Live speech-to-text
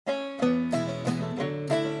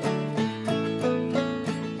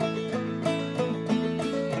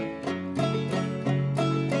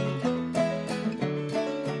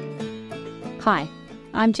Hi,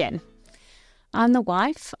 I'm Jen. I'm the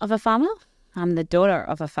wife of a farmer. I'm the daughter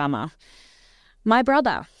of a farmer. My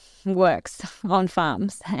brother works on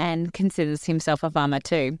farms and considers himself a farmer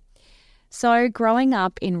too. So growing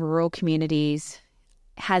up in rural communities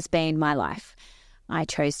has been my life. I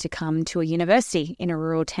chose to come to a university in a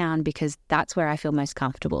rural town because that's where I feel most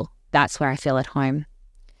comfortable. That's where I feel at home.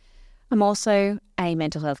 I'm also a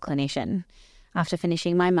mental health clinician. After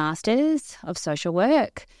finishing my Masters of Social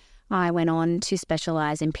Work, I went on to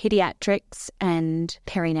specialise in paediatrics and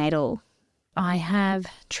perinatal. I have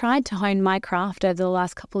tried to hone my craft over the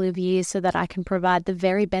last couple of years so that I can provide the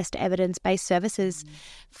very best evidence-based services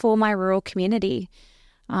for my rural community.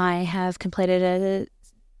 I have completed a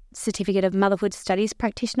Certificate of Motherhood Studies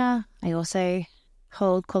practitioner. I also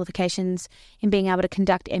hold qualifications in being able to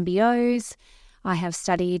conduct MBOs. I have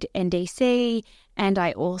studied NDC, and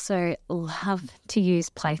I also love to use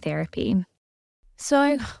play therapy.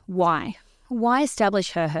 So why? Why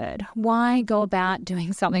establish Her Herd? Why go about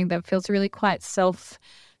doing something that feels really quite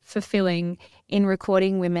self-fulfilling in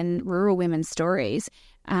recording rural women's stories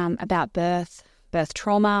about birth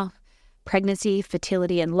trauma, pregnancy,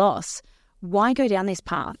 fertility and loss? Why go down this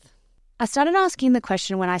path? I started asking the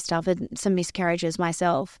question when I suffered some miscarriages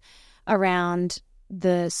myself around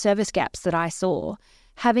the service gaps that I saw.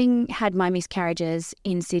 Having had my miscarriages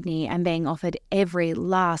in Sydney and being offered every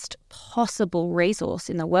last possible resource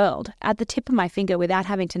in the world at the tip of my finger without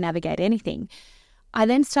having to navigate anything, I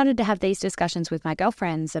then started to have these discussions with my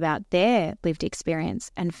girlfriends about their lived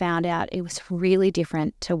experience and found out it was really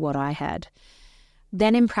different to what I had.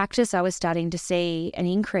 Then in practice, I was starting to see an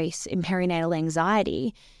increase in perinatal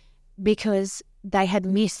anxiety because they had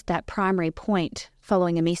missed that primary point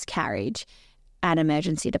following a miscarriage at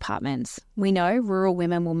emergency departments. We know rural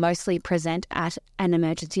women will mostly present at an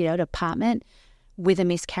emergency department with a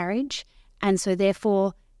miscarriage. And so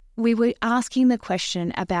therefore, we were asking the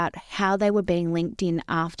question about how they were being linked in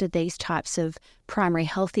after these types of primary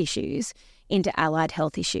health issues into allied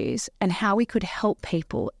health issues and how we could help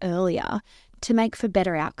people earlier to make for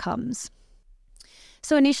better outcomes.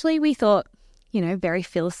 So initially we thought, very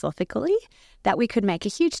philosophically, that we could make a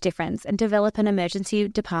huge difference and develop an emergency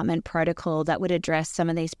department protocol that would address some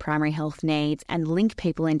of these primary health needs and link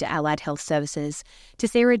people into allied health services to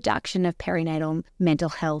see a reduction of perinatal mental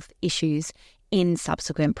health issues in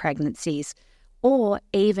subsequent pregnancies, or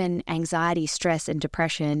even anxiety, stress and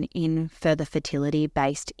depression in further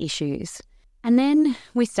fertility-based issues. And then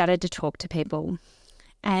we started to talk to people,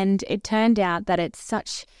 and it turned out that it's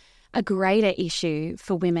such a greater issue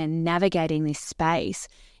for women navigating this space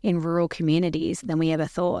in rural communities than we ever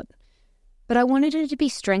thought. But I wanted it to be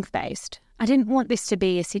strength-based. I didn't want this to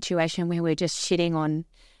be a situation where we're just shitting on,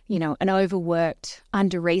 an overworked,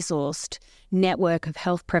 under-resourced network of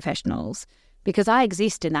health professionals, because I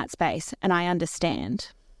exist in that space and I understand.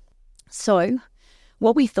 So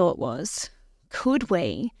what we thought was, could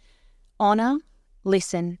we honour,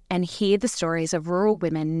 listen and hear the stories of rural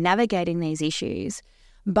women navigating these issues,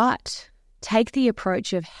 but take the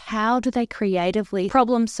approach of how do they creatively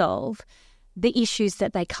problem solve the issues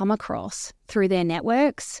that they come across through their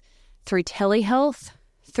networks, through telehealth,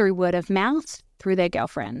 through word of mouth, through their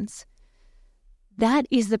girlfriends. That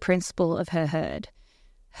is the principle of Her Herd.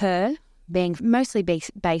 Her being mostly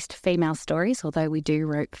based female stories, although we do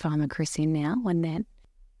rope Farmer Chris in now and then.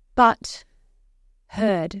 But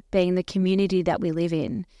herd being the community that we live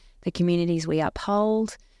in, the communities we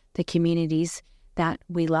uphold, the communities that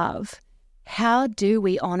we love. How do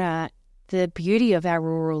we honour the beauty of our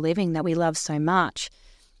rural living that we love so much,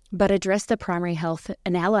 but address the primary health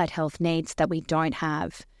and allied health needs that we don't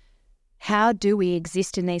have? How do we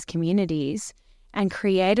exist in these communities and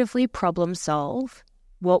creatively problem solve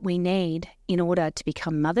what we need in order to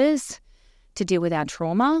become mothers, to deal with our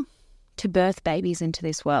trauma, to birth babies into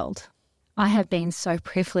this world? I have been so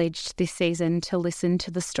privileged this season to listen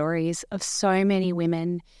to the stories of so many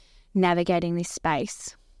women navigating this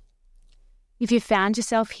space. If you found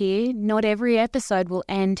yourself here, not every episode will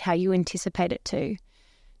end how you anticipate it to.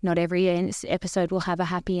 Not every episode will have a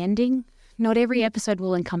happy ending. Not every episode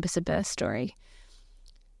will encompass a birth story.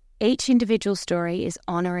 Each individual story is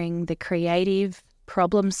honouring the creative,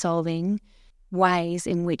 problem-solving ways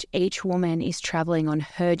in which each woman is travelling on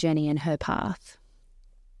her journey and her path.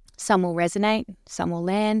 Some will resonate, some will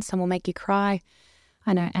land, some will make you cry.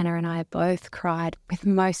 I know Anna and I have both cried with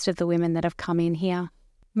most of the women that have come in here,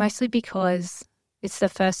 mostly because it's the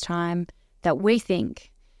first time that we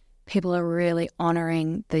think people are really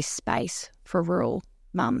honouring this space for rural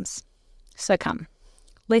mums. So come,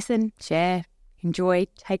 listen, share, enjoy,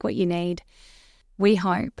 take what you need. We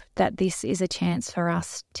hope that this is a chance for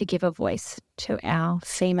us to give a voice to our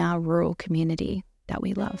female rural community that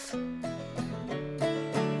we love.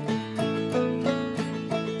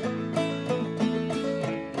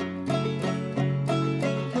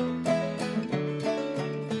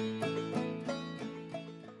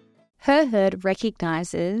 Her Herd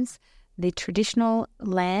recognises the traditional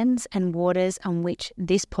lands and waters on which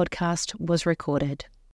this podcast was recorded.